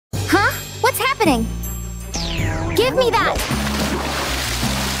happening? Give me that!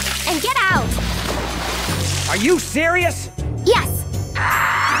 And get out! Are you serious? Yes!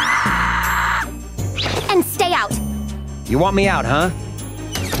 And stay out! You want me out, huh?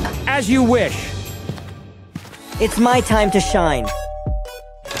 As you wish. It's my time to shine.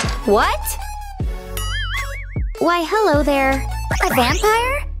 What? Why, hello there. A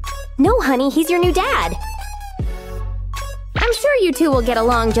vampire? No, honey, he's your new dad. I'm sure you two will get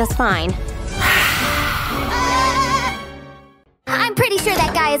along just fine. I'm pretty sure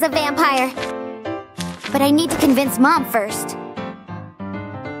that guy is a vampire. But I need to convince Mom first.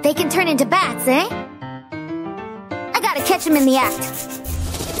 They can turn into bats, eh? I gotta catch him in the act.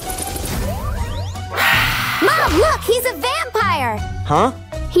 Mom, look! He's a vampire! Huh?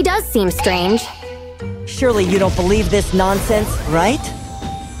 He does seem strange. Surely you don't believe this nonsense, right?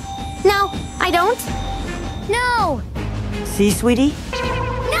 No, I don't. No! See, sweetie?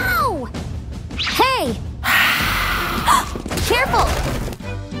 No! Hey! Careful!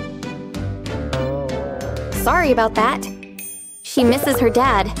 Sorry about that. She misses her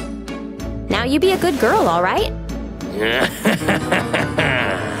dad. Now you be a good girl, all right?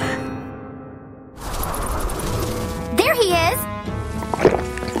 There he is!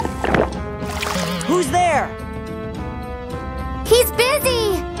 Who's there? He's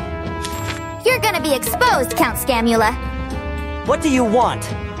busy! You're gonna be exposed, Count Scamula. What do you want?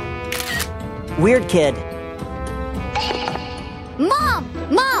 Weird kid. Mom!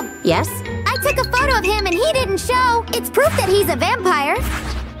 Mom! Yes? I took a photo of him and he didn't show. It's proof that he's a vampire.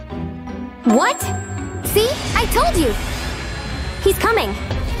 What? See? I told you. He's coming.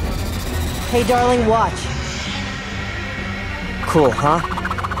 Hey, darling, watch. Cool, huh?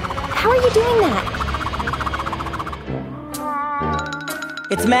 How are you doing that?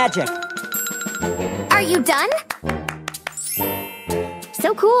 It's magic. Are you done?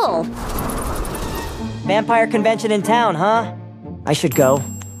 So cool. Vampire convention in town, huh? I should go.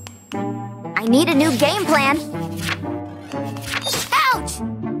 I need a new game plan. Ouch!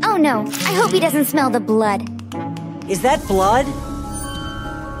 Oh no, I hope he doesn't smell the blood. Is that blood?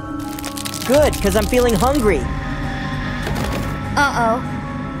 Good, because I'm feeling hungry. Uh-oh.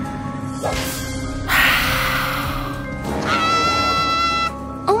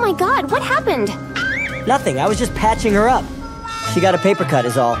 Oh my god, what happened? Nothing, I was just patching her up. She got a paper cut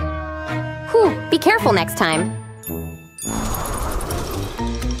is all. Whew, be careful next time.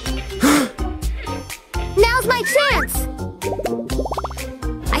 Now's my chance!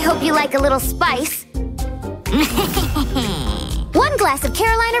 I hope you like a little spice. One glass of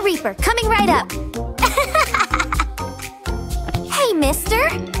Carolina Reaper, coming right up. Hey, mister.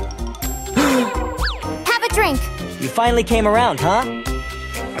 Have a drink. You finally came around, huh?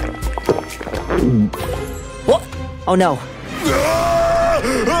 What? Oh no.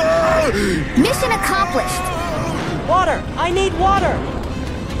 Mission accomplished. Water! I need water!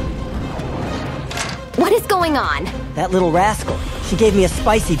 What is going on? That little rascal. She gave me a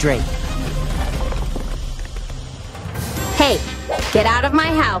spicy drink. Hey, get out of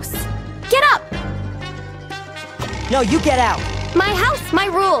my house. Get up! No, you get out. My house, my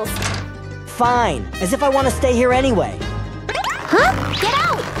rules. Fine. As if I want to stay here anyway. Huh? Get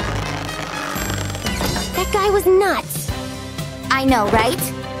out! That guy was nuts. I know, right?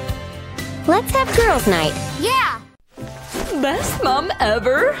 Let's have girls' night. Yeah! Best mom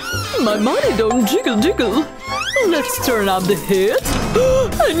ever. My money don't jiggle jiggle. Let's turn up the hit.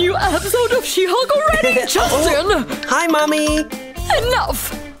 A new episode of She-Hulk already, Justin! Hi, Mommy!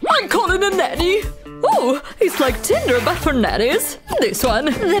 Enough! I'm calling a nanny. Oh, it's like Tinder but for nannies. This one.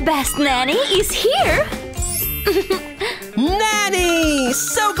 The best nanny is here. Nanny!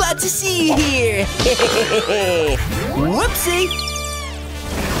 So glad to see you here! Whoopsie!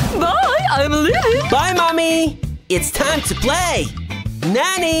 Bye, I'm leaving. Bye, Mommy! It's time to play!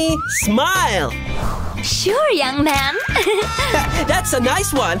 Nanny, smile! Sure, young man. That's a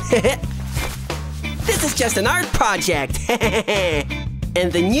nice one! This is just an art project!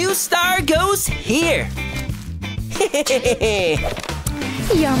 And the new star goes here!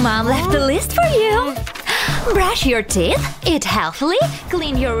 Your mom left a list for you. Brush your teeth, eat healthily,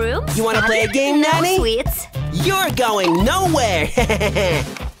 clean your room. You wanna play a game, no Nanny? sweets. You're going nowhere!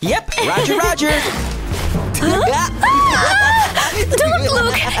 Yep, Roger, Roger! Don't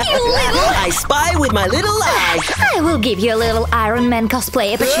look, you little... I spy with my little eye! I will give you a little Iron Man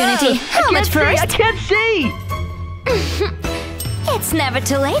cosplay opportunity. How much first? I can't see! It's never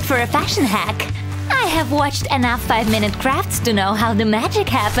too late for a fashion hack. I have watched enough 5-minute crafts to know how the magic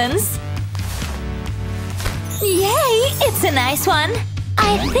happens. Yay! It's a nice one.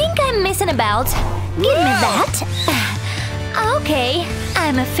 I think I'm missing a belt. Give me that. Okay,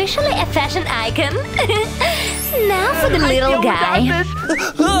 I'm officially a fashion icon. Now for the little guy.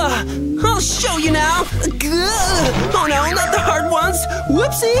 I'll show you now. Oh no, not the hard ones.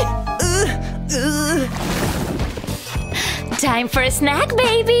 Whoopsie. Time for a snack,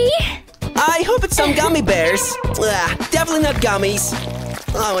 baby. I hope it's some gummy bears. Definitely not gummies.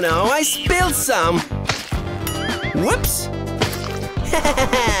 Oh no, I spilled some. Whoops.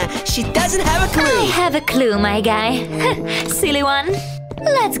 She doesn't have a clue. I have a clue, my guy. Silly one.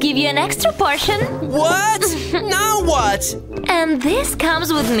 Let's give you an extra portion. What? Now what? And this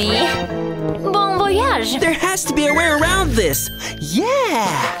comes with me. Bon voyage. There has to be a way around this.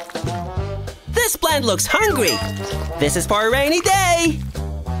 Yeah. This plant looks hungry. This is for a rainy day.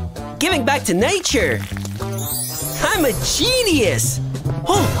 Giving back to nature. I'm a genius.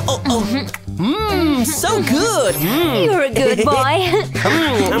 So good. You're a good boy.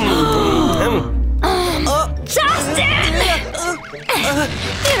 Justin!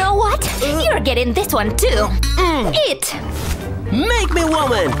 You know what? You're getting this one too. Eat. Make me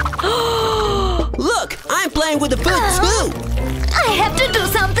woman. Look, I'm playing with the food too. I have to do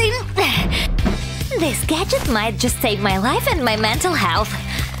something. This gadget might just save my life and my mental health.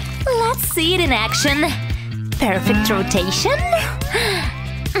 Let's see it in action. Perfect rotation.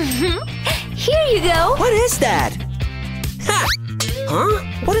 Here you go. What is that? Ha! Huh?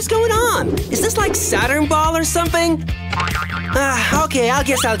 What is going on? Is this like Saturn ball or something? Okay, I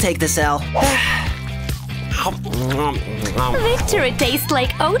guess I'll take this L. Victory tastes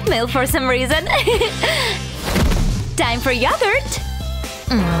like oatmeal for some reason. Time for yogurt.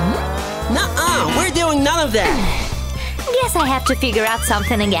 Nuh-uh, we're doing none of that. Guess I have to figure out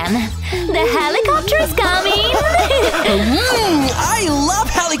something again. The helicopter is coming! I love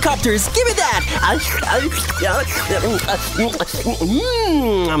helicopters! Give me that!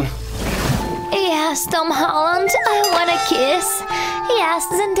 Yes, Tom Holland, I want a kiss. Yes,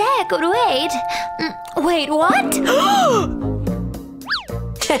 Zendaya could wait. Wait, what?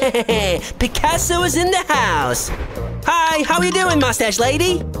 Picasso is in the house! Hi, how you doing, mustache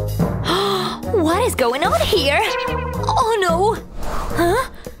lady? What is going on here? Oh no! Huh?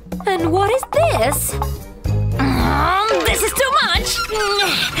 And what is this? This is too much!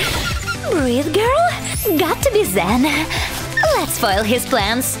 Breathe, girl. Got to be zen. Let's foil his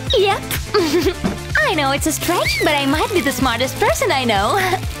plans. Yep. I know it's a stretch, but I might be the smartest person I know.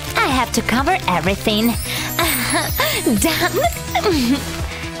 I have to cover everything. Done.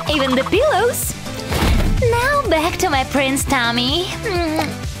 Even the pillows. Now back to my Prince Tommy.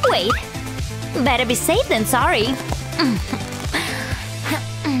 Wait. Better be safe than sorry.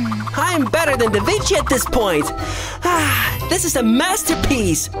 I'm better than Da Vinci at this point. This is a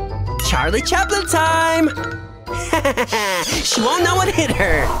masterpiece. Charlie Chaplin time. She won't know what hit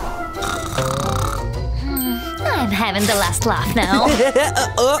her. I'm having the last laugh now.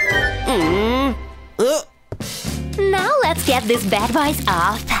 Now let's get these bad boys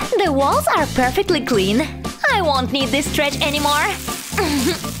off. The walls are perfectly clean. I won't need this stretch anymore.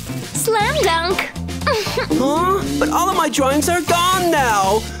 Slam dunk. Huh? But all of my drawings are gone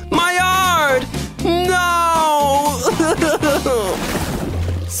now. My art. No.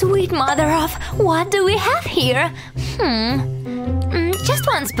 Sweet mother of, what do we have here? Just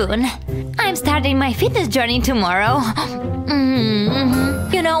one spoon. I'm starting my fitness journey tomorrow.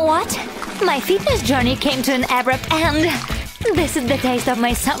 You know what? My fitness journey came to an abrupt end. This is the taste of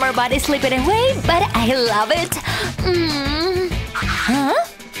my summer body slipping away, but I love it. Huh?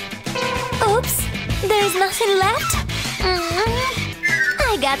 Oops, there's nothing left.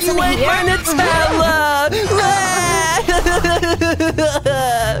 I got some Wait, here. my Nutella!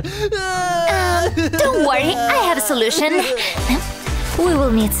 Don't worry, I have a solution. We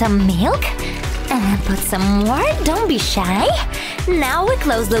will need some milk. And put some more, don't be shy. Now we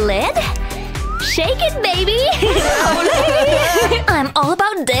close the lid. Shake it, baby! I'm all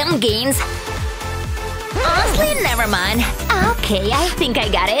about damn gains. Honestly, never mind. Okay, I think I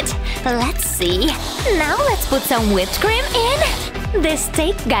got it. Let's see. Now let's put some whipped cream in. This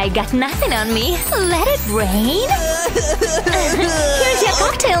steak guy got nothing on me. Let it rain. Here's your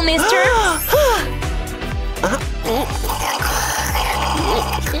cocktail, mister.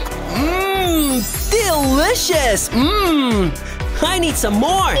 Delicious! I need some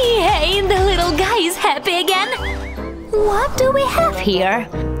more. Yay, the little guy is happy again. What do we have here?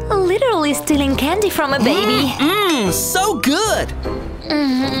 Literally stealing candy from a baby. So good.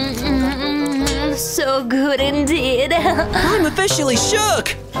 So good indeed. I'm officially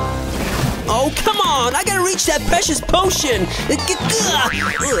shook. Oh, come on! I gotta reach that precious potion.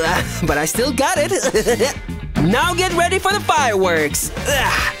 But I still got it. Now get ready for the fireworks.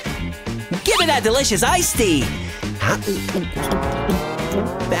 Give me that delicious iced tea.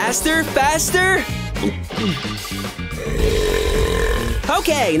 Faster, faster!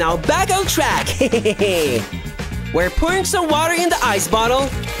 Okay, now back on track! We're pouring some water in the ice bottle.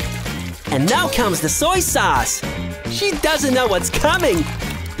 And now comes the soy sauce. She doesn't know what's coming.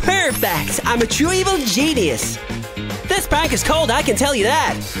 Perfect! I'm a true evil genius. This prank is cold, I can tell you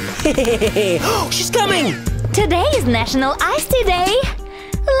that. Oh, she's coming! Today is National Iced Tea Day.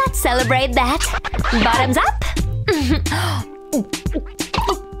 Let's celebrate that. Bottoms up.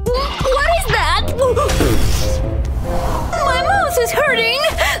 What is that? My mouth is hurting.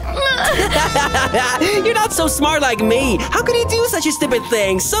 You're not so smart like me. How could you do such a stupid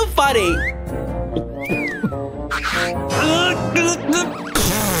thing? So funny.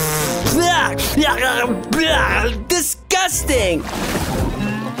 Disgusting.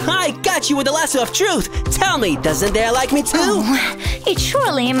 I got you with the lasso of truth. Tell me, doesn't Dad like me too? Oh, it's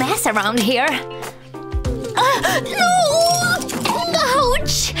surely a mess around here. No!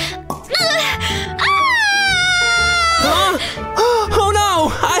 Ouch! Huh? Oh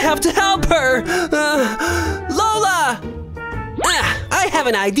no! I have to help her! Lola! I have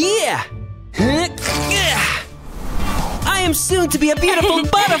an idea! I am soon to be a beautiful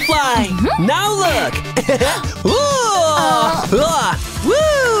butterfly! Now look!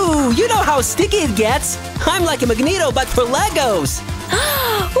 Woo! You know how sticky it gets! I'm like a magneto but for Legos!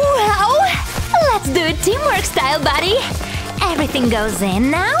 Wow! Let's do it teamwork style, buddy! Everything goes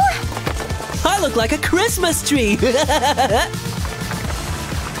in now? I look like a Christmas tree!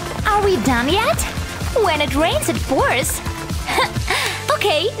 Are we done yet? When it rains, it pours.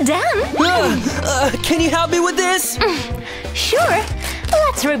 Okay, done. Can you help me with this? Sure.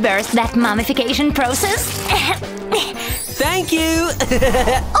 Let's reverse that mummification process. Thank you!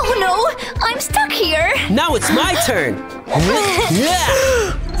 Oh no! I'm stuck here! Now it's my turn!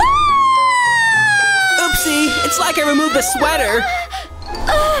 Oopsie! It's like I removed the sweater!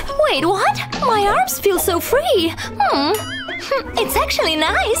 Wait, what? My arms feel so free! It's actually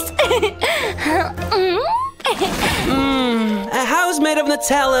nice! A house made of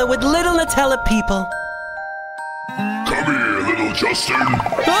Nutella with little Nutella people. Come here, little Justin.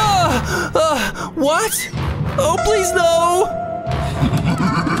 What? Oh, please no!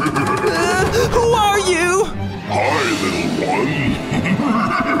 Who are you? Hi, little one.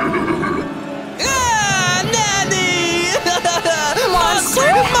 Nanny!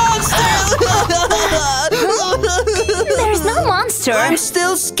 Monster! There's no monster! I'm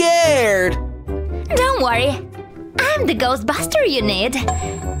still scared! Don't worry. I'm the Ghostbuster you need.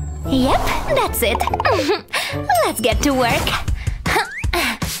 Yep, that's it. Let's get to work.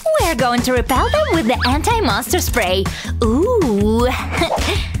 We're going to repel them with the anti-monster spray. Ooh.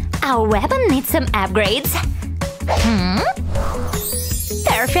 Our weapon needs some upgrades.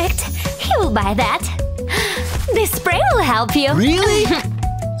 Perfect. He will buy that. This spray will help you. Really?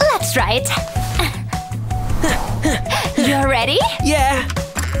 Let's try it. You're ready? Yeah.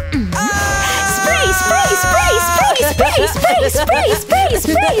 Spray, spray, spray, spray, spray, spray, spray, spray,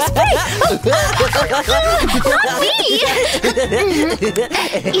 spray, spray. Not me.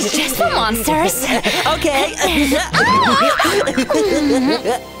 It's just for monsters. Okay.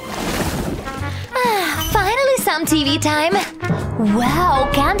 Finally some TV time. Wow,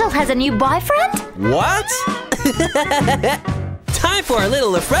 Candle has a new boyfriend? What? Time for a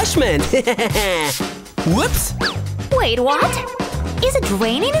little refreshment. Whoops. Wait, what? Is it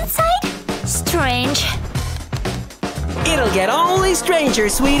raining inside? Strange. It'll get only stranger,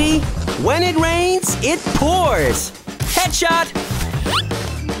 sweetie. When it rains, it pours. Headshot.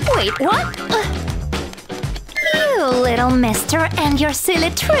 Wait, what? You little mister and your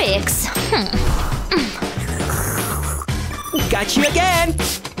silly tricks. Got you again.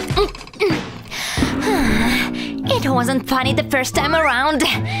 It wasn't funny the first time around.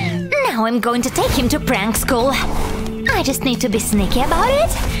 Now I'm going to take him to prank school. I just need to be sneaky about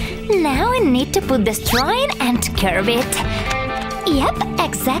it. Now I need to put the straw in and curve it. Yep,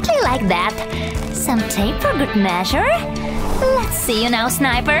 exactly like that. Some tape for good measure. Let's see you now,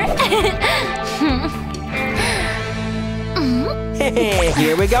 sniper.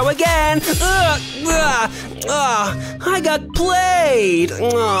 Here we go again. I got played.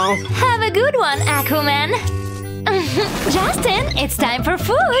 Have a good one, Aquaman. Justin, it's time for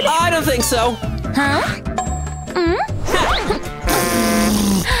food. I don't think so. Huh?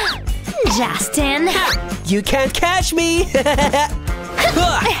 Justin. You can't catch me.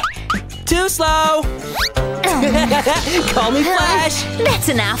 Too slow. Call me Flash. That's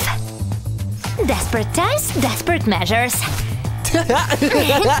enough. Desperate times, desperate measures.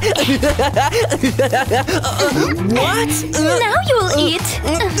 What? Now you will eat.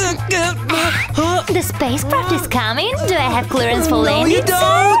 The spacecraft is coming. Do I have clearance for No, landing? you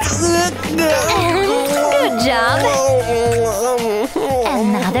don't. Good job.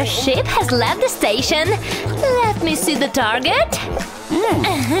 Another ship has left the station. Let me see the target.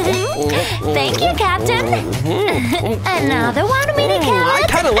 Thank you, Captain. Another one, mini I cat.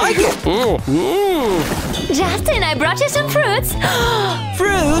 kind of like it. Justin, I brought you some fruits.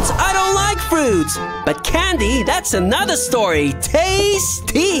 Fruits? I don't like fruits. But candy, that's another story.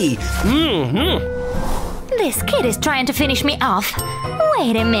 Tasty. This kid is trying to finish me off.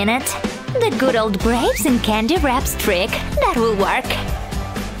 Wait a minute. The good old grapes and candy wraps trick. That will work.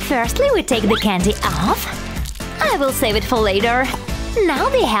 Firstly, we take the candy off. I will save it for later. Now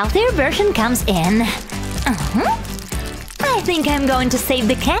the healthier version comes in. I think I'm going to save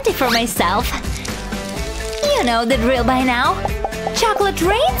the candy for myself. You know the drill by now. Chocolate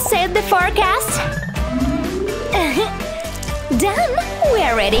rain said the forecast. Done.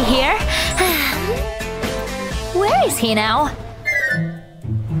 We're ready here. Where is he now?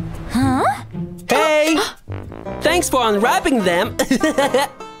 Huh? Hey! Thanks for unwrapping them. The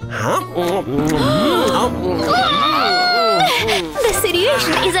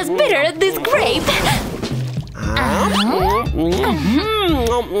situation is as bitter as this grape.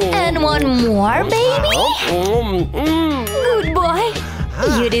 And one more, baby? Good boy.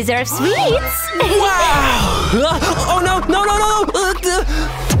 You deserve sweets. Wow! Oh no, no, no, no!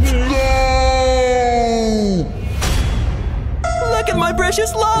 Look at my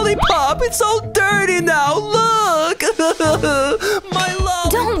precious lollipop! It's all dirty now! Look! My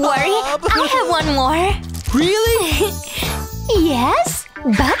lollipop! Don't worry, I have one more. Really? Yes,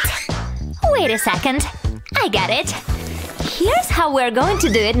 but wait a second. I got it. Here's how we're going to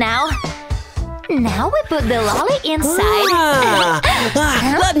do it now. Now we put the lolly inside.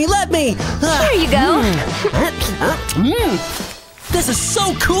 Let me! Here you go. This is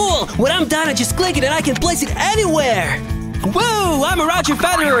so cool! When I'm done, I just click it and I can place it anywhere! Whoa! I'm a Roger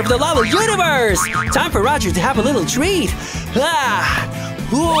Federer of the Lava universe! Time for Roger to have a little treat!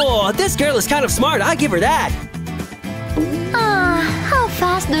 Whoa, this girl is kind of smart, I give her that! How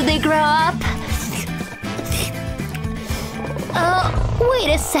fast do they grow up? Wait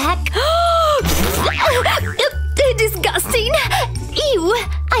a sec. Disgusting! Ew!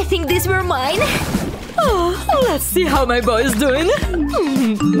 I think these were mine. Oh, let's see how my boy is doing.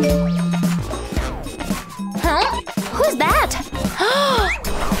 Huh? Who's that?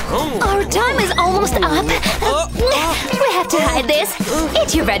 Our time is almost up. We have to hide this.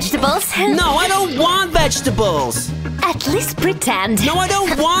 Eat your vegetables. No, I don't want vegetables! At least pretend. No, I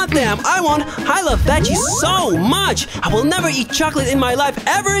don't want them! I love veggies so much! I will never eat chocolate in my life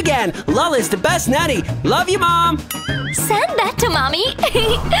ever again! Lala is the best nanny! Love you, Mom! Send that to Mommy.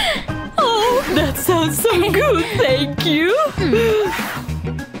 Oh, that sounds so good, thank you.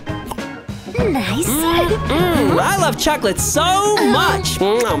 Nice. I love chocolate so much!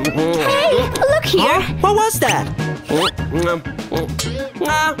 Hey, look here. What was that?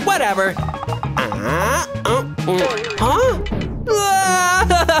 Whatever. Huh?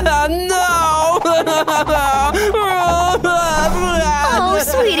 No! Oh,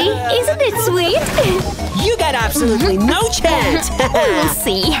 sweetie, isn't it sweet? You got absolutely no chance! We'll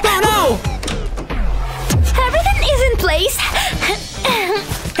see. Oh no! Everything is in place.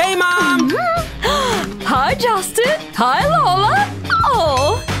 Hey, Mom! Hi, Justin. Hi, Lola.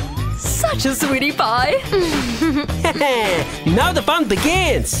 Oh, such a sweetie pie. Now the fun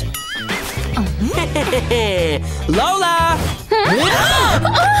begins! Lola!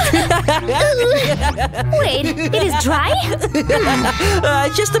 Wait, it is dry?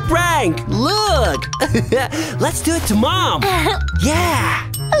 Just a prank! Look! Let's do it to Mom! Yeah!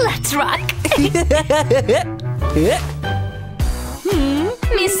 Let's rock.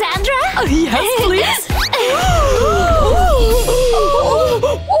 Miss Sandra? Yes, please.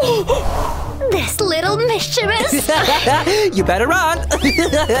 This little mischievous. You better run!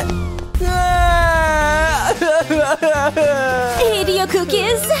 Eat your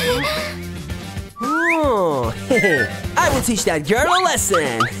cookies. Oh, I will teach that girl a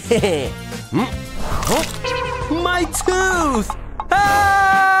lesson! My tooth!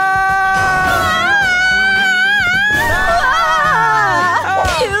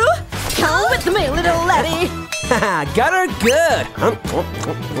 You come with me, little laddie. Got her good!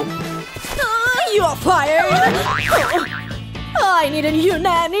 You are fired. I need a new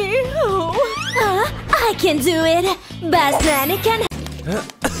nanny. I can do it. Best nanny can.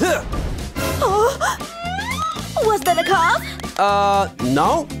 Was that a cough?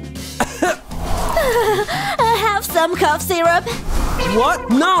 No? Have some. some cough syrup?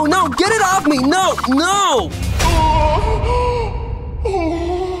 What? No, no, get it off me! No, no!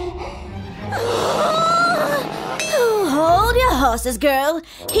 Hold your horses, girl.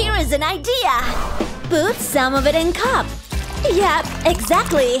 Here is an idea. Put some of it in cup. Yep,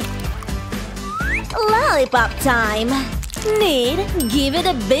 exactly. Lollipop time. Need, give it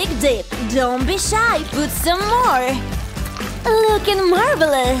a big dip. Don't be shy, put some more. Looking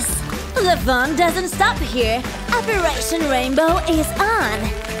marvelous. The fun doesn't stop here. Operation Rainbow is on.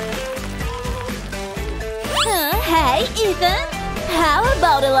 Hey, Ethan. How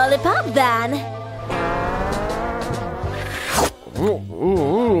about a lollipop then?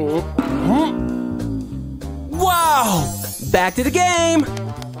 Wow! Back to the game!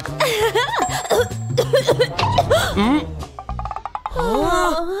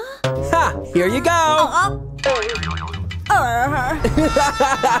 Ha! Here you go!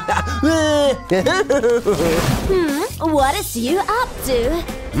 What is you up to?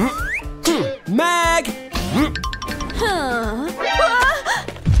 Mag!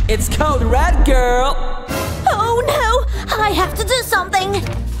 It's code red, girl! Oh no! I have to do something!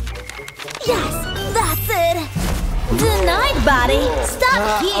 Yes, that's it! Denied, buddy!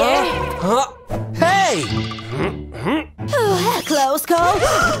 Stop here! Hey! Close call!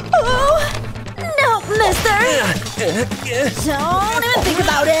 Oh! No, mister! Don't even think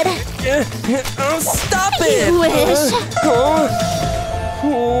about it! Stop it! You wish!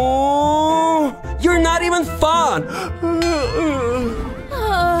 Oh, you're not even fun!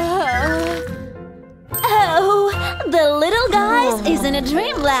 Oh, the little guys is in a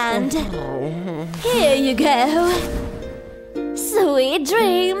dreamland. Here you go. Sweet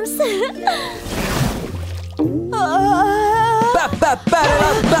dreams.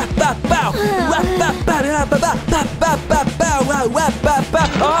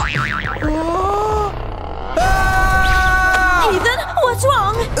 Ethan, what's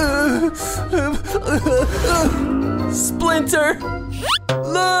wrong? Splinter!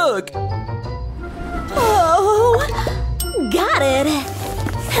 Look! Oh, got it.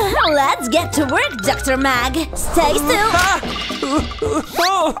 Let's get to work, Dr. Mag. Stay still.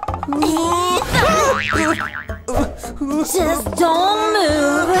 Just don't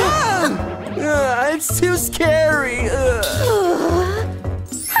move. It's too scary.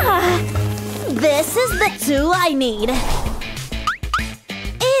 This is the tool I need.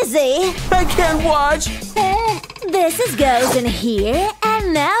 Easy. I can't watch. This goes in here,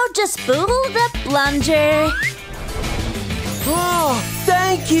 and now just pull the plunger. Oh,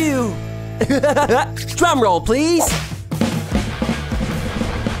 thank you. Drum roll, please.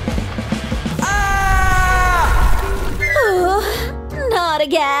 Not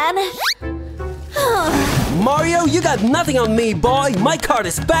again. Mario, you got nothing on me, boy. My card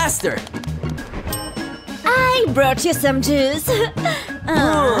is faster. I brought you some juice.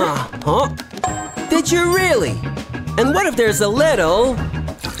 Huh? Did you really? And what if there's a little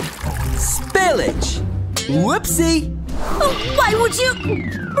spillage? Whoopsie. Why would you?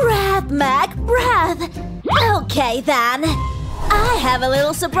 Breath, Mac, breath. Okay, then. I have a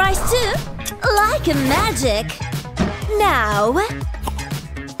little surprise too. Like a magic. Now,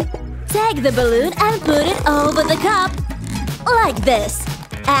 take the balloon and put it over the cup. Like this.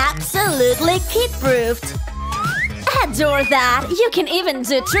 Absolutely kid-proofed. Adore that. You can even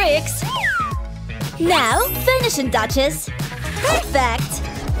do tricks. Now, finishing touches. Perfect.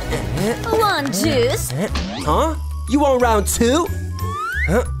 One juice. Huh? You want round two?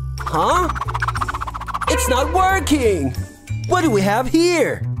 Huh? It's not working! What do we have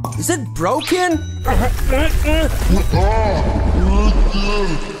here? Is it broken?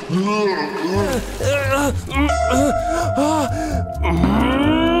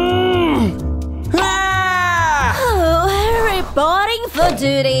 Oh, reporting for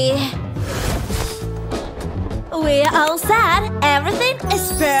duty. We're all set. Everything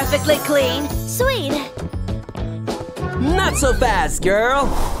is perfectly clean. Sweet. Not so fast, girl!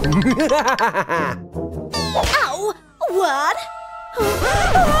 Ow! What?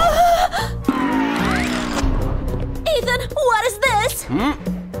 Ethan, what is this?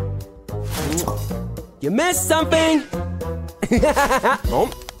 You missed something! Oh.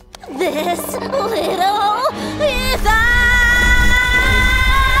 This little Ethan!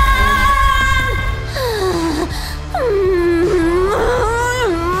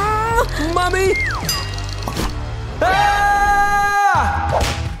 Mommy! Ah!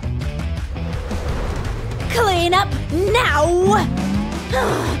 Clean up now!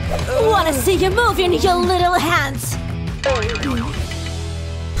 Wanna see you move your little hands?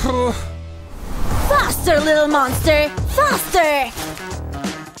 Faster, little monster! Faster!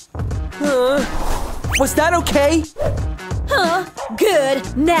 Was that okay? Huh?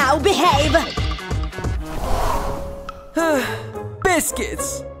 Good. Now behave.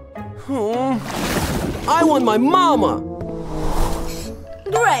 Biscuits. I want my mama.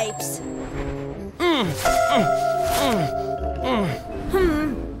 Grapes.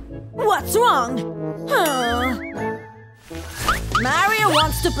 What's wrong? Mario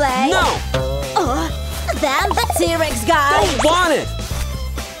wants to play. No! Then the T-Rex guy. Don't want it!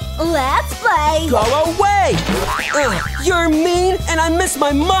 Let's play. Go away! You're mean and I miss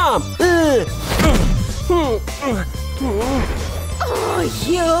my mom! Oh,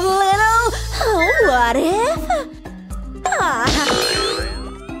 you little... what if?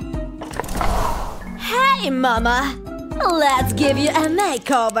 Hey, Mama. Let's give you a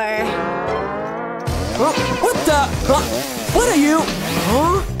makeover. What the? What are you?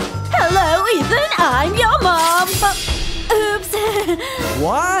 Huh? Hello, Ethan. I'm your mom. Oops.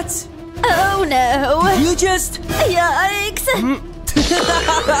 What? Oh, no. You just... Yikes.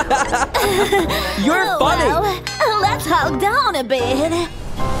 You're funny. Well, let's hug down a bit.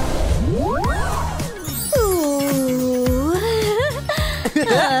 Ooh.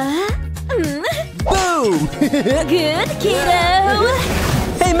 Boom! Good, kiddo.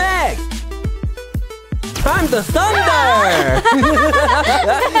 Hey, Meg! I'm the thunder!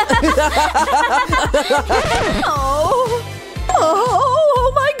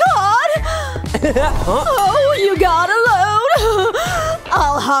 Oh my God! Oh, you got a load!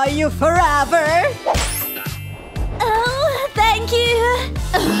 I'll hire you forever! Oh, thank you!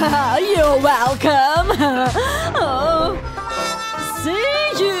 You're welcome! Oh, see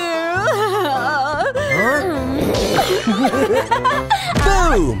you!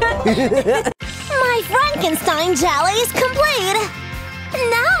 Boom! My Frankenstein jelly is complete!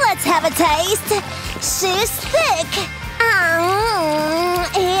 Now let's have a taste! She's thick!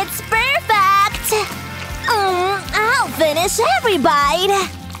 It's perfect! I'll finish every bite!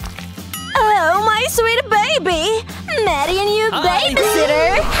 Oh, my sweet baby! Maddie and you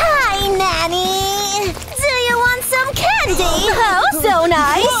babysitter! Hi, Nanny! Do you want some candy? Oh, so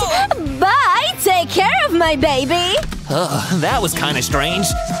nice! Bye! Take care of my baby! That was kind of strange.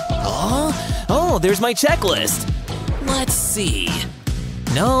 Oh, there's my checklist. Let's see.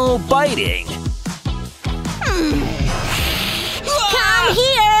 No biting. Come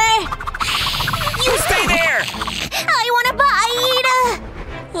here! You stay there! I want a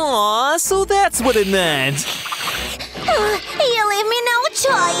bite! Aw, so that's what it meant. You leave me no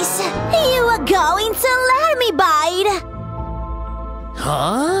choice! You are going to let me bite!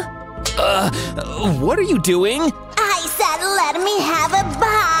 Huh? What are you doing? I said let me have a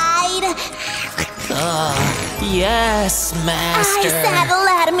bite! Yes, master. I said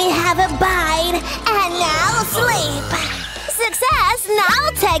let me have a bite, and now sleep! Success!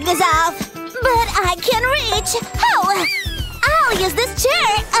 Now take this off! But I can reach! Oh! I'll use this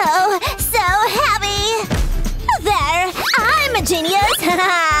chair! Oh, so heavy! There! I'm a genius!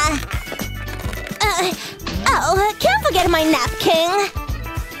 Oh, can't forget my napkin!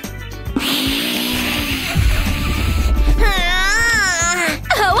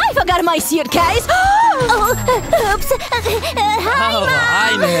 Oh, I forgot my suitcase! Oh, oops! Hi, Mom!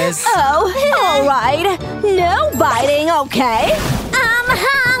 Hi, miss. Oh, all right. No biting, okay? I'm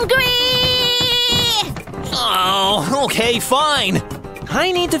hungry! Oh, okay, fine.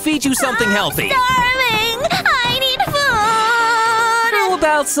 I need to feed you something healthy. Starving! I need How food!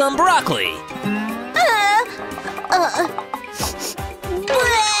 about some broccoli?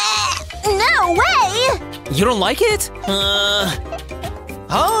 No way! You don't like it?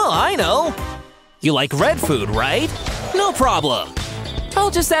 Oh, I know. You like red food, right? No problem. I'll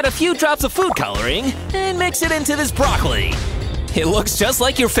just add a few drops of food coloring and mix it into this broccoli. It looks just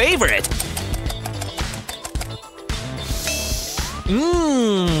like your favorite.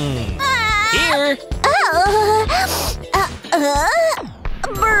 Mmm. Here.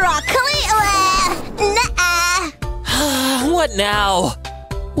 Broccoli? Nuh-uh. What now?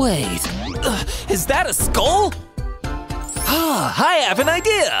 Wait, is that a skull? I have an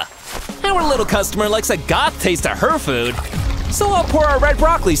idea. Our little customer likes a goth taste of her food, so I'll pour our red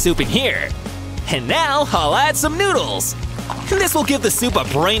broccoli soup in here. And now I'll add some noodles. This will give the soup a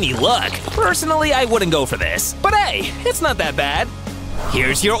brainy look. Personally, I wouldn't go for this, but hey, it's not that bad.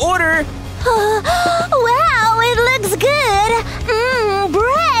 Here's your order. Wow, it looks good!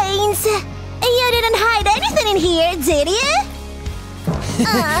 Brains! You didn't hide anything in here, did you?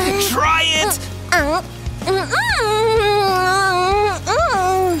 Try it.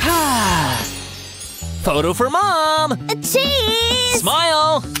 Photo for mom. Cheese!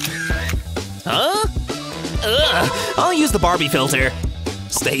 Smile. Huh? I'll use the Barbie filter.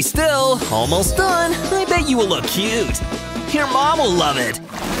 Stay still. Almost done. I bet you will look cute. Your mom will love it.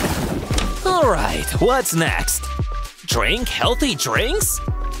 All right, what's next? Drink healthy drinks?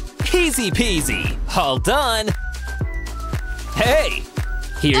 Easy peasy. All done. Hey,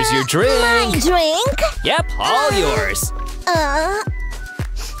 here's your drink. My drink? Yep, all yours.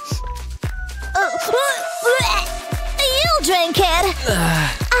 You drink it.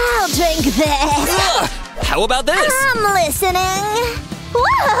 I'll drink this. How about this? I'm listening.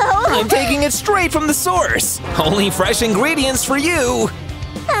 Whoa! I'm taking it straight from the source. Only fresh ingredients for you.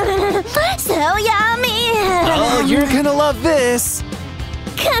 So yummy. Oh, you're gonna love this.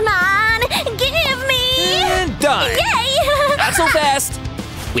 Come on, give me. And done. Yay! Not so fast.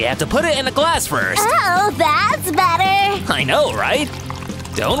 We have to put it in a glass first. Oh, that's better. I know, right?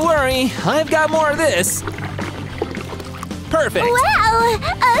 Don't worry, I've got more of this. Perfect. Wow!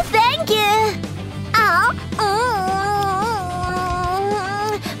 Thank you. Oh,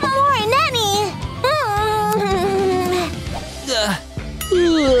 more nanny. More.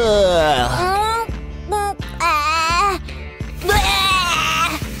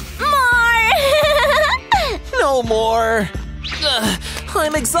 No more.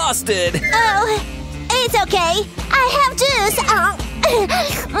 I'm exhausted. Oh, it's okay. I have juice.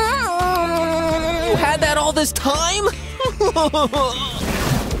 You had that all this time?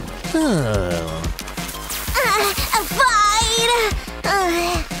 Fine.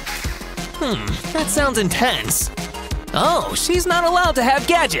 That sounds intense. Oh, she's not allowed to have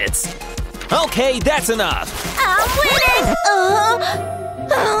gadgets. Okay, that's enough. I'm winning.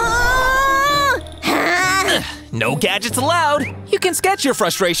 No gadgets allowed. You can sketch your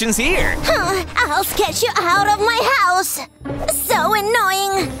frustrations here. I'll sketch you out of my house. So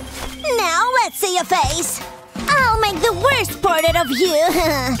annoying. Now let's see your face. I'll make the worst portrait of you.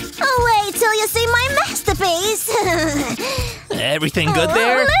 Wait till you see my masterpiece. Everything good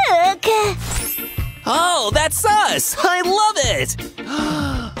there? Look. Oh, that's us. I love it.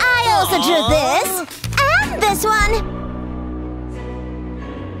 I also drew this. And this one.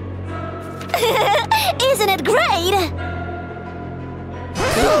 Isn't it great?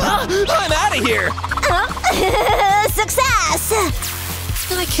 I'm out of here. Success.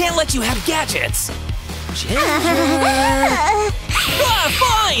 I can't let you have gadgets.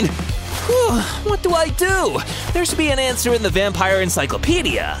 Fine! Whew, what do I do? There should be an answer in the Vampire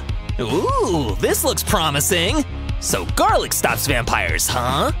Encyclopedia. Ooh, this looks promising. So garlic stops vampires,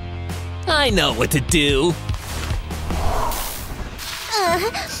 huh? I know what to do.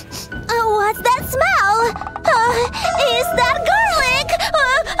 What's that smell? Is that garlic?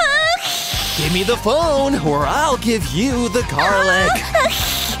 Give me the phone, or I'll give you the garlic.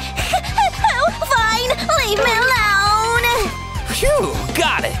 Fine, leave me alone. Phew,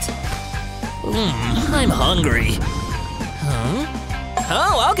 got it. I'm hungry. Huh?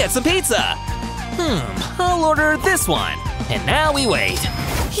 Oh, I'll get some pizza. I'll order this one. And now we wait.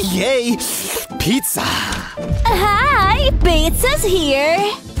 Yay, pizza. Hi, pizza's here.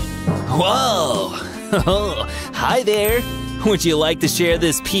 Whoa. Hi there. Would you like to share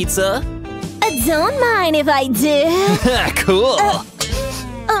this pizza? Don't mind if I do. Cool.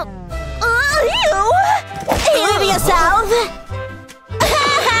 Ew! Eat it yourself.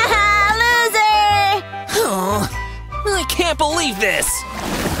 Loser! Oh, I can't believe this.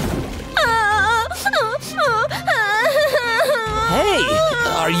 Hey,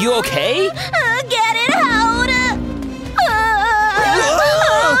 are you okay? Get it out!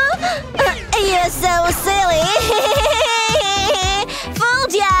 You're so silly!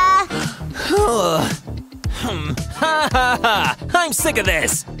 Fooled ya! I'm sick of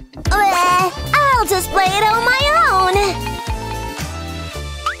this. I'll just play it on my own!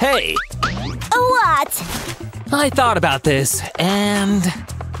 Hey, What? I thought about this, and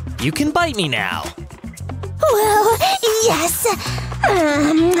you can bite me now. Well, yes!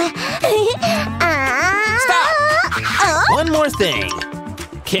 Stop! One more thing.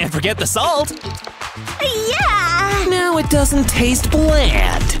 Can't forget the salt. Yeah! Now it doesn't taste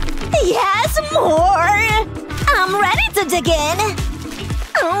bland. Yes, more! I'm ready to dig in!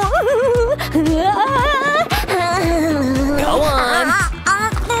 Go on.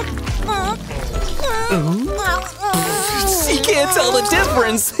 She can't tell the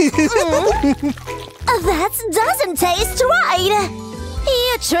difference. That doesn't taste right!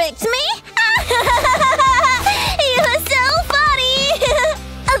 You tricked me? You were so funny!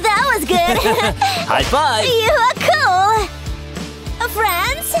 That was good! High five. You are cool!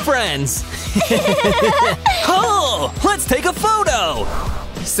 Friends? Friends. Oh, let's take a photo.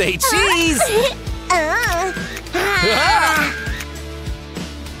 Say cheese.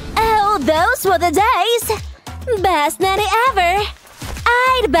 Oh, those were the days! Best nanny ever! I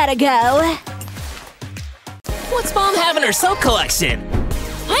better go. What's Mom have in her soap collection?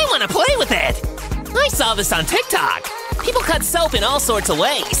 I want to play with it! I saw this on TikTok. People cut soap in all sorts of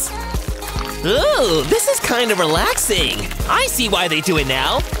ways. Ooh, this is kind of relaxing. I see why they do it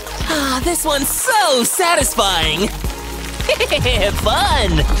now. Ah, this one's so satisfying.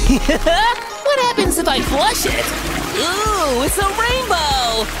 Fun! What happens if I flush it? Ooh, it's a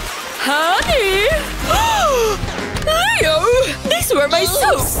rainbow! Honey! Leo! These were my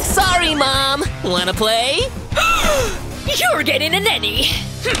soaps! Sorry, Mom. Wanna play? You're getting a nanny!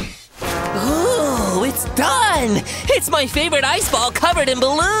 Ooh, it's done! It's my favorite ice ball covered in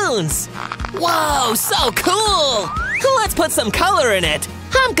balloons! Whoa, so cool! Let's put some color in it.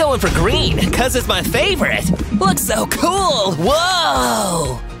 I'm going for green, because it's my favorite. Looks so cool!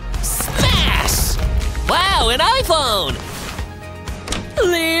 Whoa! Smash! Wow, an iPhone!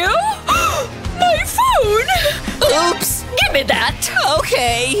 Leo? My phone! Oops! Give me that!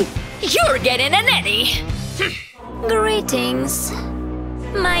 Okay! You're getting a nanny! Greetings.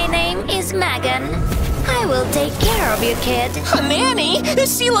 My name is Megan. I will take care of you, kid. A nanny?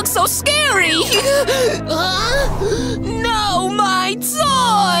 She looks so scary! No, my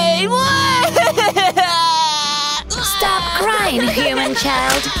toy! Stop crying, human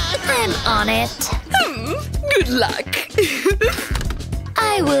child. I'm on it. Good luck!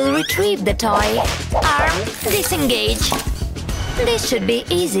 I will retrieve the toy. Arm, disengage. This should be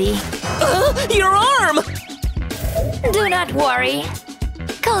easy. Your arm! Do not worry.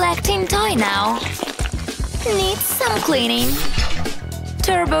 Collecting toy now. Needs some cleaning.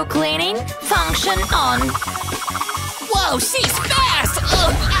 Turbo cleaning, function on. Whoa, she's fast!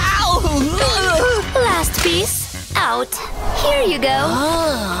 Ow! Last piece, out. Here you go.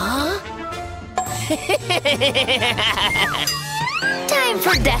 Time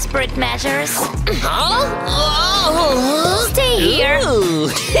for desperate measures. Stay here.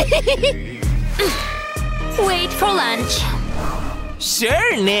 Wait for lunch.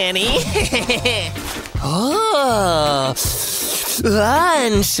 Sure, Nanny. Oh,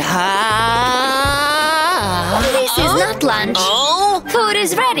 lunch. This is not lunch. Oh, Food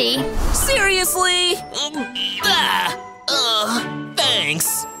is ready. seriously?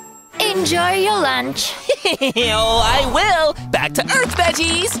 Thanks. Enjoy your lunch. Oh, I will. Back to Earth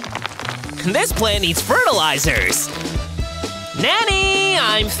veggies. This plant needs fertilizers. Nanny,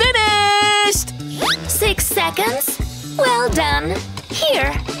 I'm finished. 6 seconds. Well done.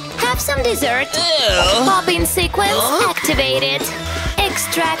 Here, have some dessert. Ew. Pop-in sequence activated.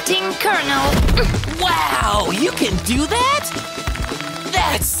 Extracting kernel. Wow, you can do that?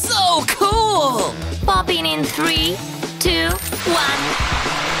 That's so cool. Popping in 3, 2, 1.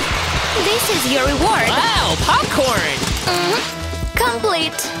 This is your reward. Wow, popcorn.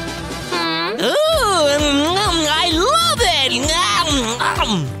 Complete. Ooh, I love it.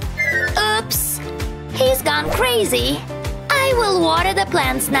 Oops. He's gone crazy. I will water the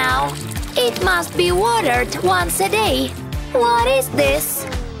plants now. It must be watered once a day. What is this?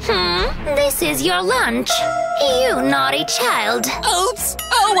 This is your lunch. You naughty child. Oops.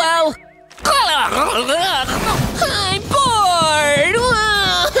 Oh well. I'm bored.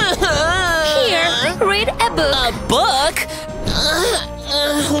 Here, read a book. A book?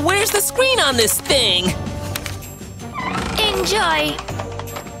 Where's the screen on this thing? Enjoy.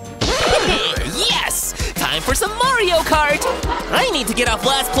 Yes! Time for some Mario Kart! I need to get off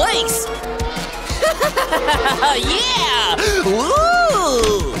last place! Yeah!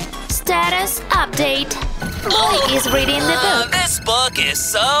 Woo! Status update. Boy is reading the book. This book is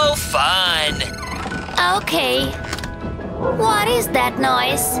so fun! Okay. What is that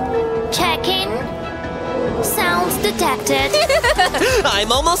noise? Checking. Sounds detected.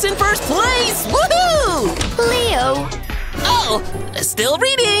 I'm almost in first place! Woohoo! Leo. Oh, still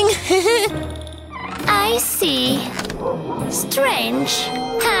reading! I see. Strange.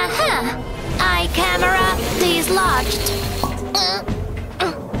 Haha. Eye camera dislodged.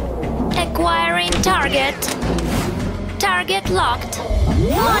 Acquiring target. Target locked.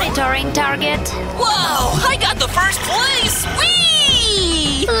 Monitoring target. Whoa! I got the first place!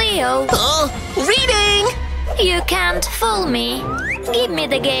 Whee! Leo, Reading! you can't fool me. Give me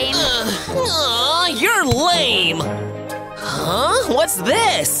the game. Aw, you're lame! Huh? What's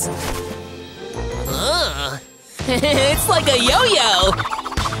this? It's like a yo-yo!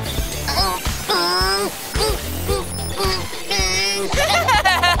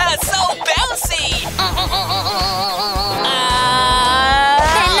 So bouncy!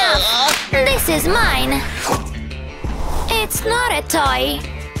 Enough! This is mine. It's not a toy.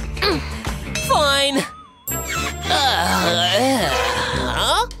 Fine.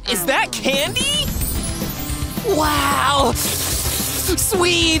 Huh? Is that candy? Wow!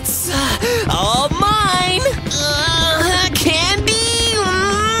 Sweets! All mine! Candy!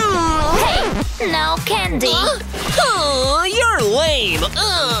 Hey, no candy. Oh, you're lame!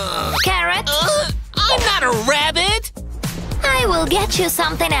 Carrot, I'm not a rabbit! I will get you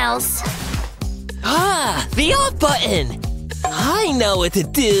something else. Ah, the off button! I know what to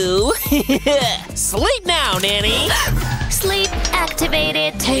do! Sleep now, Nanny! Sleep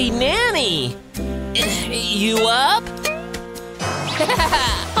activated. Hey, Nanny! You up?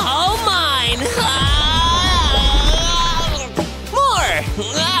 All mine! More!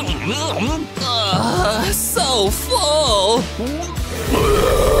 So full!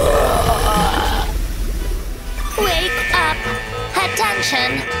 Wake up.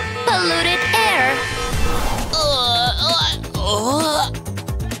 Attention. Polluted air.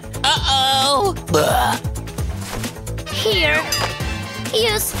 Uh-oh! Here.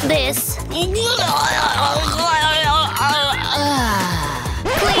 Use this. Clean up.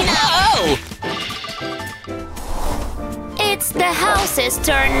 Oh! It's the house's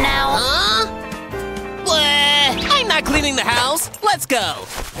turn now. I'm not cleaning the house. Let's go.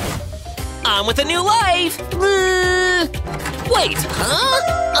 On with a new life. Wait, huh?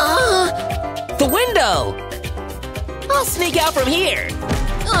 The window. I'll sneak out from here.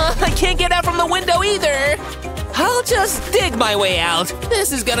 I can't get out from the window either. I'll just dig my way out.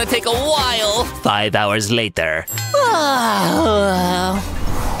 This is gonna take a while. 5 hours later. Huh?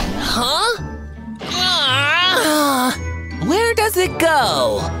 Where does it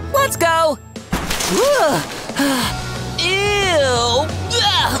go? Let's go. Ew.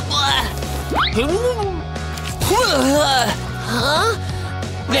 Huh?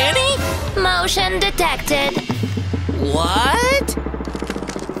 Nanny? Motion detected. What?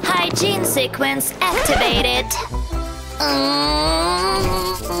 Hygiene sequence activated.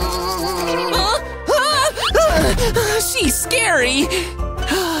 She's scary.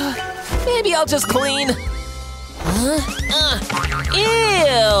 Maybe I'll just clean.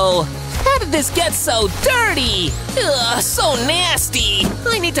 Ew! How did this get so dirty? So nasty.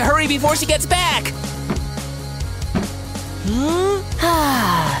 I need to hurry before she gets back.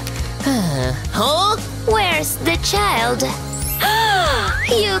 Huh? Where's the child?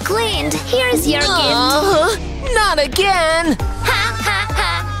 You cleaned. Here's your gift. Not again. Ha ha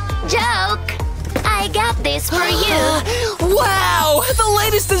ha. Joke. I got this for you. Wow! The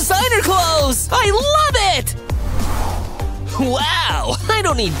latest designer clothes! I love it! Wow! I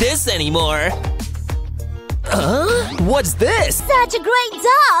don't need this anymore. Huh? What's this? Such a great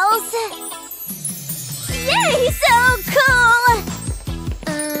dolls! Yay, so cool!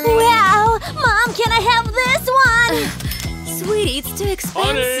 Wow! Mom, can I have this one? Sweetie, it's too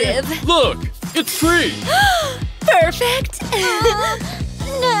expensive. Look, it's free. Perfect.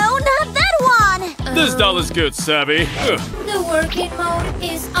 No, not that one! This doll is good, Savvy. The working mode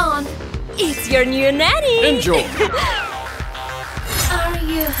is on. It's your new nanny. Enjoy. Are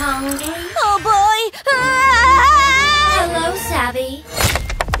you hungry? Oh boy! Hello, Savvy.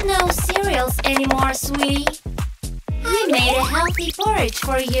 No cereals anymore, sweetie. I made a healthy porridge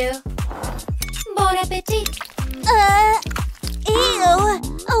for you. Bon appetit. Ew!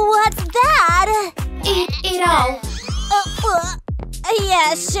 What's that? Eat it all.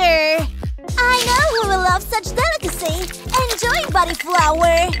 Yeah, sure. I know who will love such delicacy. Enjoy, Buddy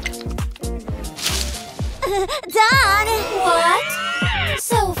Flower. Done. What?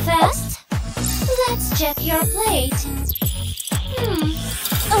 So fast? Let's check your plate.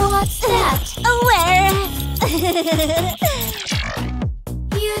 What's that? Where?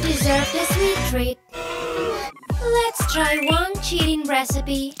 You deserve the sweet treat. Let's try one cheating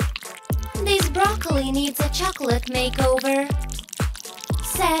recipe. This broccoli needs a chocolate makeover.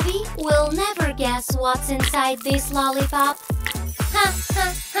 Savvy will never guess what's inside this lollipop. Ha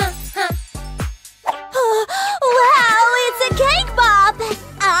ha ha ha. Wow, it's a cake pop!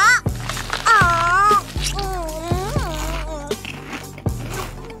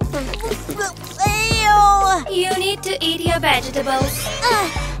 Ew! You need to eat your vegetables.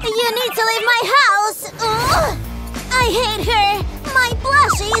 You need to leave my house! I hate her! My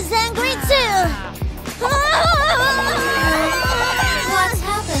plushie is angry too! What's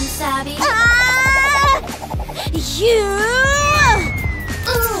happened, Savvy? You!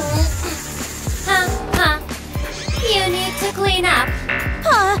 Ha ha. You need to clean up.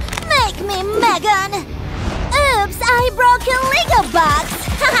 Make me Megan! Oops, I broke a Lego box!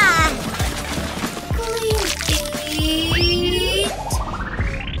 Haha! Clean it.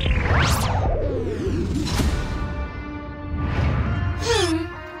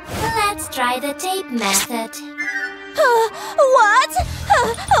 Let's try the tape method. What?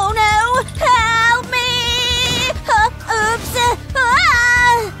 Oh no! Help me! Oops!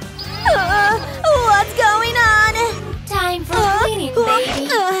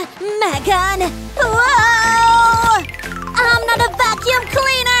 Megan! Whoa! I'm not a vacuum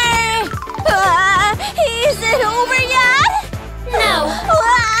cleaner! Is it over yet? No.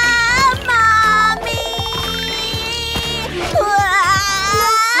 Mommy!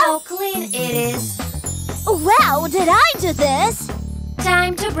 Look how clean it is. Wow, did I do this?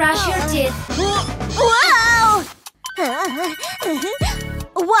 Time to brush your teeth. Whoa!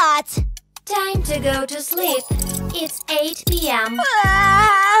 What? Time to go to sleep. It's 8 p.m.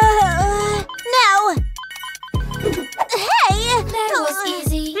 No! Hey! That was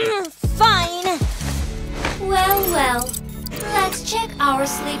easy. Fine. Well. Let's check our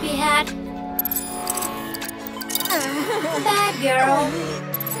sleepyhead. Bad girl.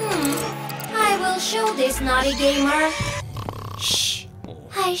 I will show this naughty gamer. Shh.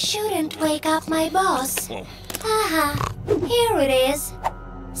 I shouldn't wake up my boss. Haha. Here it is.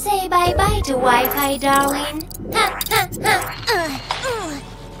 Say bye-bye to Wi-Fi, darling.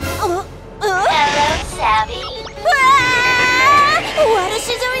 Hello, Savvy. What is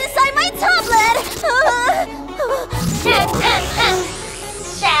she doing inside my tablet?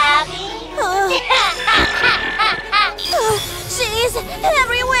 Savvy. She's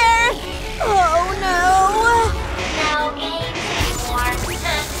everywhere. Oh no. No games anymore.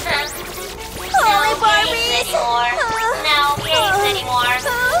 Holy Barbies. No games anymore.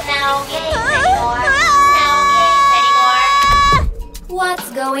 No games anymore. What's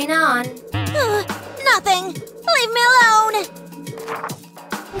going on? Nothing. Leave me alone.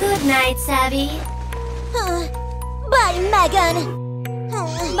 Good night, Savvy. Bye, Megan.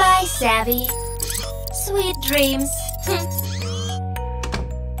 Bye, Savvy. Sweet dreams.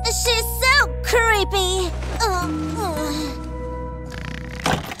 She's so creepy.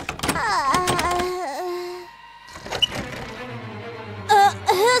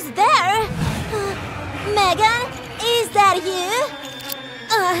 Who's there? Megan, is that you?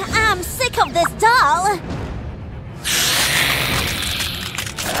 I'm sick of this doll.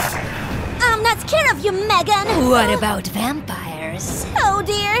 I'm not scared of you, Megan. What about vampires? Oh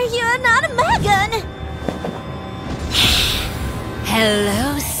dear, you're not Megan.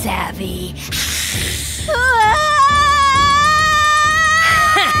 Hello, Savvy.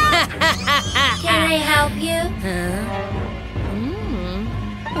 Can I help you?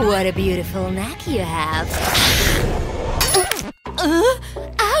 What a beautiful neck you have.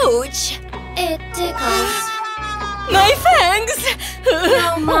 Ouch! It tickles. My fangs!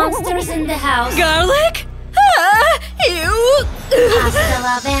 No monsters in the house. Garlic? Ew! Hasta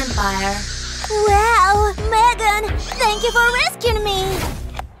la vampire. Wow, Megan, thank you for rescuing me.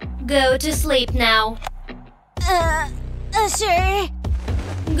 Go to sleep now. Sure.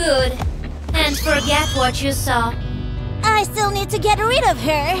 Good. And forget what you saw. I still need to get rid of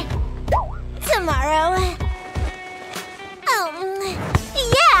her. Tomorrow.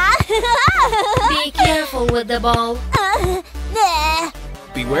 Yeah! Be careful with the ball. There.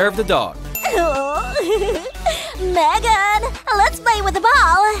 Beware of the dog. Megan, let's play with the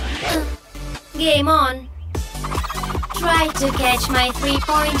ball. Game on. Try to catch my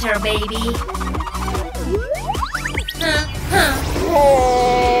three-pointer, baby.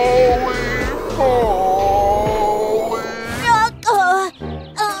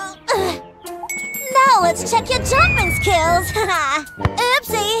 Now let's check your jumping skills.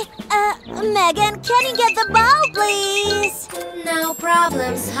 Oopsie. Megan, can you get the ball, please? No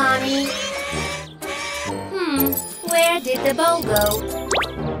problems, honey. Where did the ball go?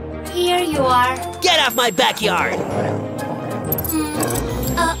 Here you are. Get off my backyard!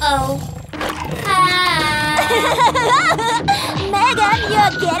 Uh-oh. Megan,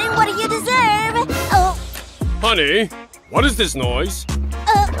 you're getting what you deserve. Oh, Honey, what is this noise?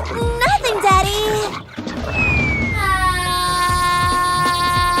 nothing, Daddy.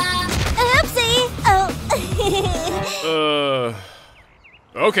 Oopsie. Oh.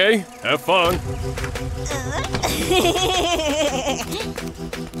 Okay, have fun.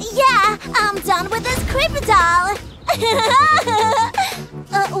 Yeah, I'm done with this creepy doll.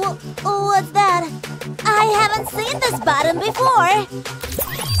 What's that? I haven't seen this button before.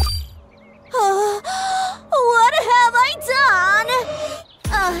 What have I done?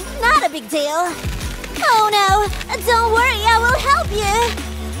 Not a big deal. Oh no, don't worry, I will help you.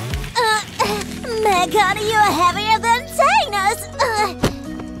 Megan, you're heavier than Thanos.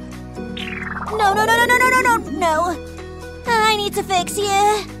 No. I need to fix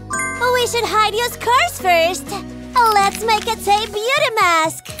you. We should hide your scars first. Let's make a tape beauty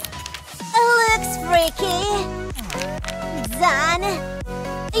mask. Looks freaky. Done.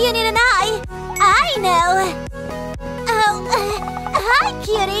 You need an eye. I know. Oh, hi,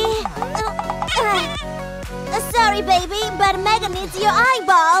 cutie. So, Sorry, baby, but Megan needs your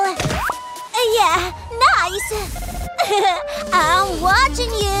eyeball. Yeah, nice. I'm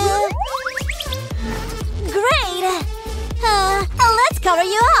watching you. Great. Let's color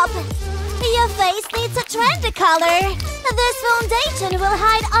you up. Your face needs a trendy color. This foundation will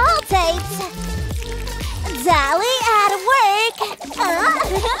hide all tapes. Dolly at work.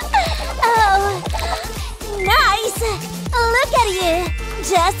 Oh, nice. Look at you.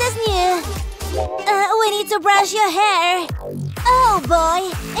 Just as new. We need to brush your hair. Oh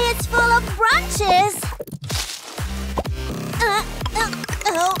boy, it's full of branches.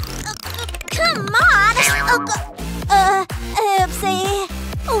 Come on. Oopsie.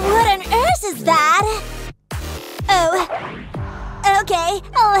 What on earth is that? Oh. Okay,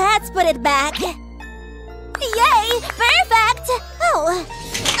 let's put it back. Yay! Perfect! Oh.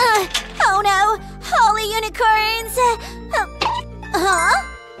 Oh no! Holy unicorns! Huh?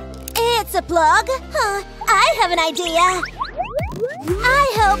 It's a plug? I have an idea.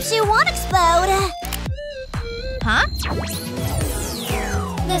 I hope she won't explode. Huh?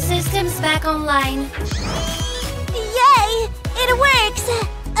 The system's back online. Yay! It works!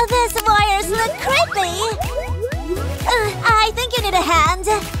 These wires look creepy. I think you need a hand.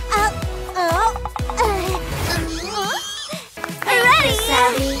 Ready!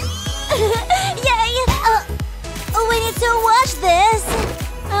 Savvy. Yay! We need to watch this.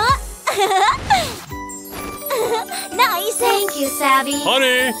 Nice! Thank you, Savvy.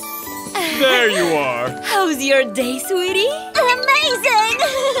 Honey! There you are. How's your day, sweetie? Amazing!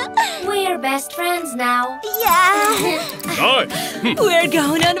 We're best friends now. Yeah! Nice. We're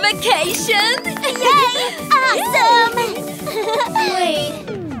going on vacation! Yay! Awesome! Wait,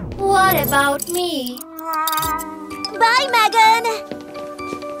 what about me? Bye, Megan!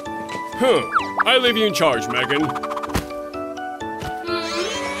 I leave you in charge, Megan.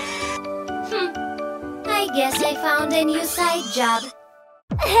 I guess I found a new side job.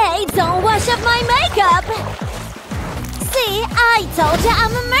 Hey, don't wash up my makeup! See, I told you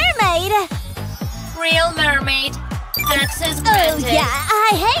I'm a mermaid! Real mermaid. Access Oh granted. yeah,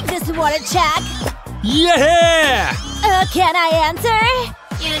 I hate this water check! Yeah! Can I enter?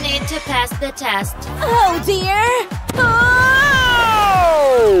 You need to pass the test. Oh dear!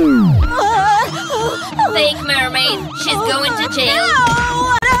 Fake mermaid. She's going to jail.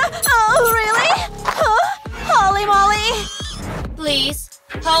 No! Oh, really? Holy moly! Please,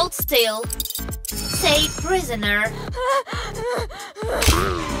 hold still. Say prisoner.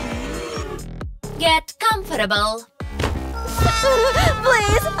 Get comfortable.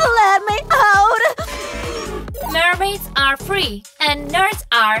 Please, let me out! Mermaids are free, and nerds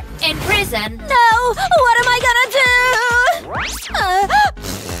are in prison. No! What am I gonna do?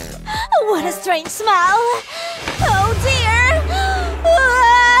 What a strange smell! Oh dear!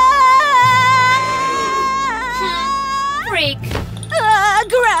 Freak.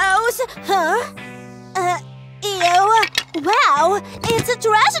 Gross! Huh? Ew! Wow! It's a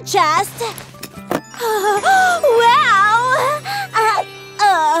treasure chest! Wow!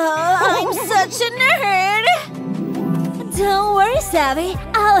 I'm such a nerd! Don't worry, Savvy.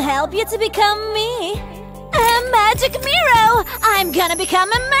 I'll help you to become me. A magic mirror! I'm gonna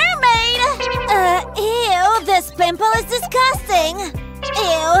become a mermaid! Ew, this pimple is disgusting!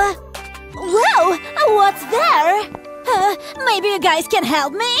 Ew! Whoa! What's there? Maybe you guys can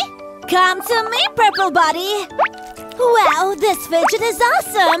help me? Come to me, purple buddy! Wow, this fidget is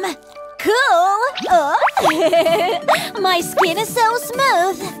awesome! Cool! My skin is so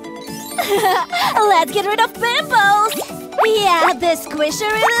smooth! Let's get rid of pimples! Yeah, this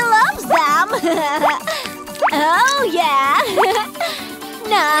squisher really loves them! Oh, yeah!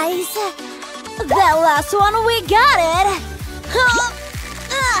 Nice! The last one, we got it!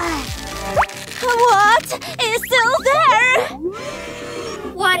 What? It's still there!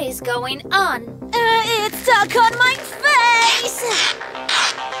 What is going on? It's stuck on my face!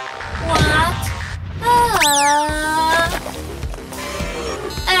 What?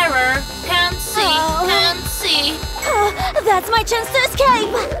 Error. Can't see. Oh. Can't see. That's my chance to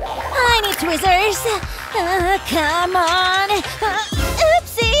escape! I need tweezers! Come on!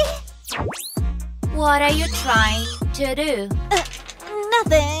 Oopsie! What are you trying to do?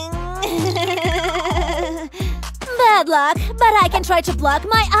 Nothing. Bad luck, but I can try to block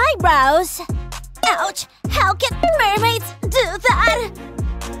my eyebrows. Ouch! How can mermaids do that?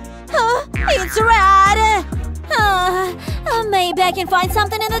 It's red! Maybe I can find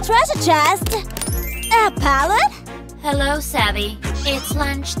something in the treasure chest. A pallet? Hello, Savvy. It's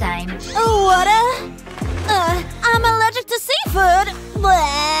lunchtime. What I'm allergic to seafood.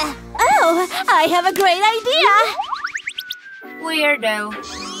 Bleh. Oh, I have a great idea. Weirdo.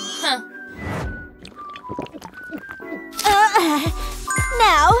 Huh.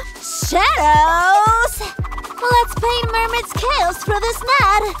 Now, shadows! Let's paint mermaid scales through this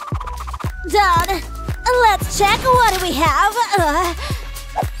net. Done. Let's check what do we have.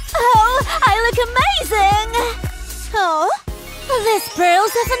 Oh, I look amazing! Oh, these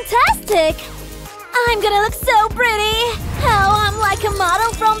pearls are fantastic! I'm gonna look so pretty! Oh, I'm like a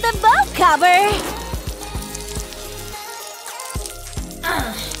model from the boat cover!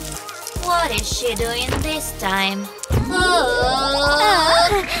 What is she doing this time?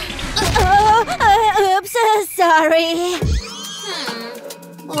 Oops, sorry.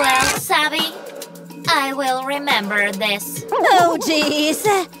 Well, Savvy, I will remember this. Oh, jeez.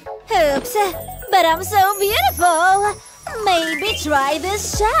 Oops, but I'm so beautiful. Maybe try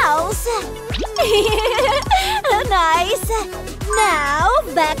these shells. Nice. Now,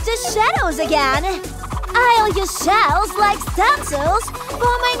 back to shadows again. I'll use shells like stencils for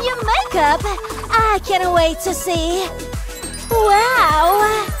my new makeup. I can't wait to see. Wow.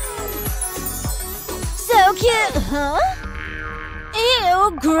 So cute. Huh?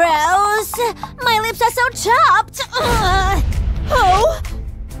 Ew, gross. My lips are so chapped. Oh,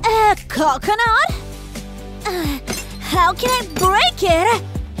 a coconut? How can I break it?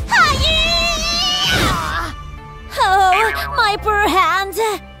 Oh, my poor hand.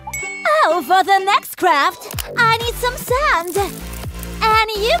 Oh, for the next craft, I need some sand.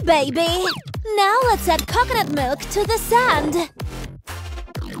 And you, baby. Now let's add coconut milk to the sand.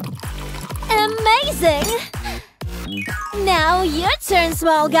 Amazing! Now your turn,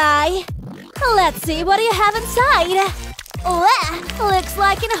 small guy. Let's see what you have inside. Looks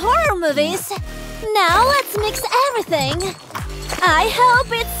like in horror movies. Now let's mix everything. I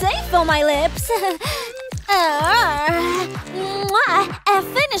hope it's safe for my lips. A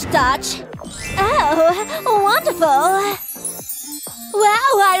finished touch. Oh, wonderful.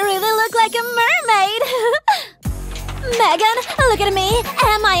 Wow, I really look like a mermaid. Megan, look at me.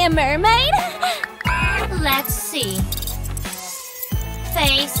 Am I a mermaid? Let's see.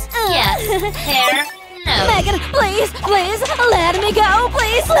 Face, yes. Hair, no. Megan, please, let me go.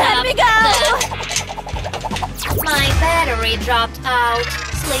 Please, let me go. My battery dropped out.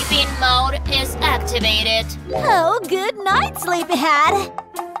 Sleeping mode is activated. Oh, good night, sleepyhead.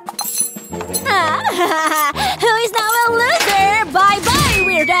 Who is now a loser? Bye-bye,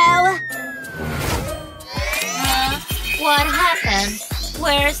 weirdo. What happened?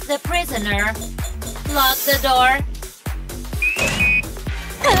 Where's the prisoner? Lock the door.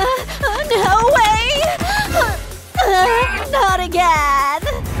 No way! Not again!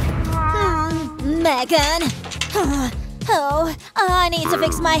 Megan. Oh, I need to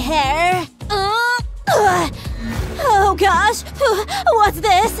fix my hair. Oh gosh, what's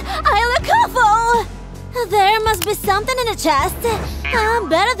this? I look awful! There must be something in the chest.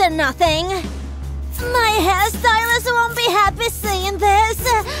 Better than nothing. My hairstylist won't be happy seeing this.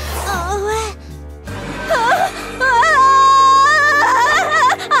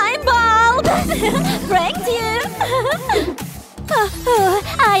 I'm bald! Pranked you!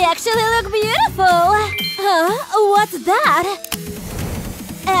 I actually look beautiful! What's that?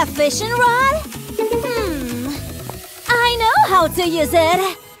 A fishing rod? I know how to use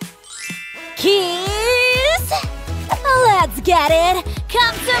it! Kiss! Let's get it!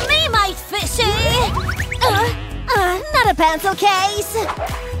 Come to me, my fishy! Not a pencil case!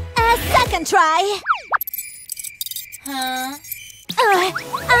 A second try! I'm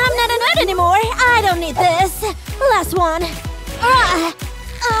not a nerd anymore! I don't need this! Last one!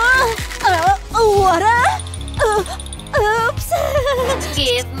 What oops!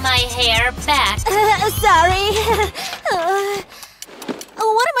 Give my hair back. Sorry.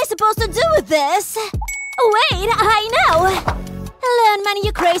 What am I supposed to do with this? Wait, I know! Learn my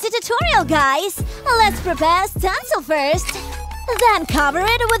new crazy tutorial, guys! Let's prepare a stencil first. Then cover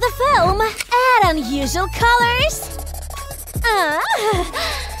it with a film. Add unusual colors.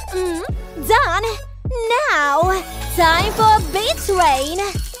 Done! Now, time for beach rain!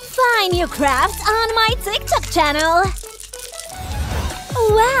 Find new crafts on my TikTok channel!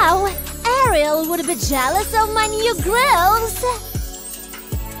 Wow! Ariel would be jealous of my new grills!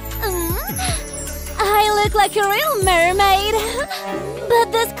 I look like a real mermaid!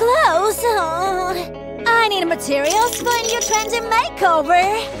 But this clothes… I need materials for a new trendy makeover!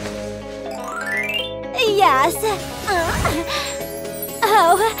 Yes!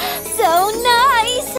 Oh, so nice!